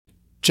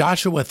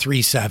Joshua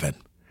 3:7.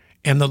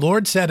 And the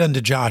Lord said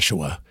unto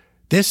Joshua,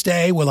 This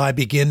day will I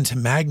begin to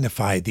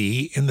magnify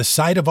thee in the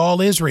sight of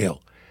all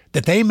Israel,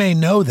 that they may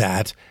know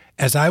that,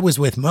 as I was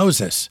with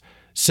Moses,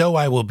 so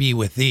I will be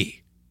with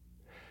thee.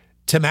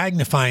 To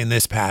magnify in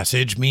this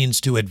passage means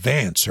to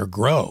advance or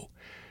grow.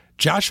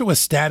 Joshua's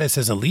status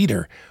as a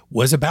leader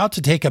was about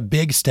to take a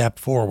big step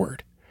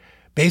forward.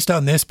 Based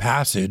on this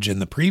passage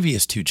and the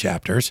previous 2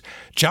 chapters,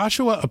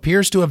 Joshua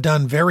appears to have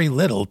done very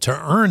little to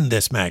earn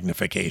this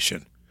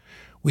magnification.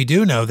 We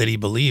do know that he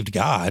believed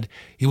God,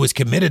 he was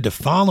committed to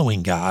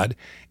following God,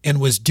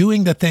 and was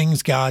doing the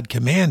things God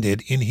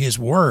commanded in his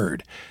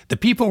word. The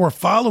people were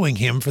following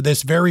him for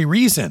this very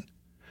reason.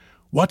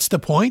 What's the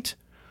point?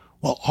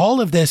 Well,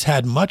 all of this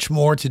had much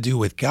more to do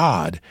with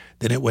God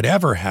than it would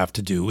ever have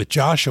to do with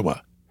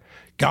Joshua.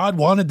 God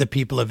wanted the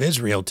people of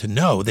Israel to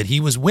know that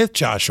he was with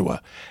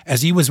Joshua.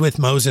 As he was with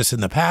Moses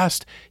in the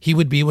past, he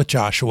would be with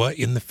Joshua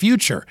in the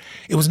future.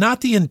 It was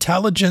not the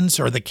intelligence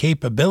or the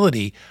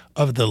capability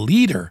of the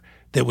leader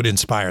that would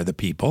inspire the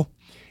people.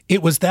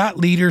 It was that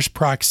leader's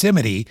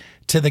proximity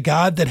to the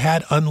God that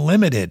had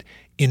unlimited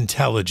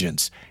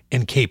intelligence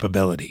and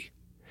capability.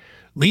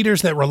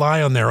 Leaders that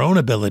rely on their own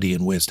ability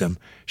and wisdom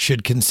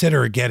should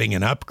consider getting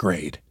an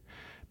upgrade.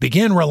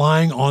 Begin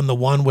relying on the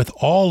one with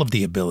all of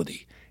the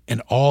ability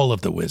and all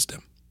of the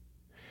wisdom.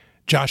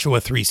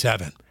 Joshua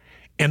 3:7.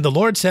 And the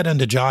Lord said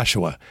unto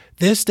Joshua,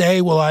 This day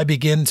will I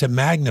begin to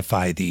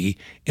magnify thee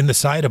in the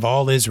sight of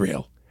all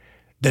Israel,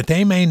 that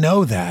they may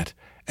know that,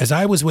 as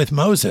I was with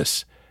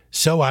Moses,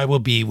 so I will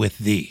be with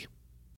thee.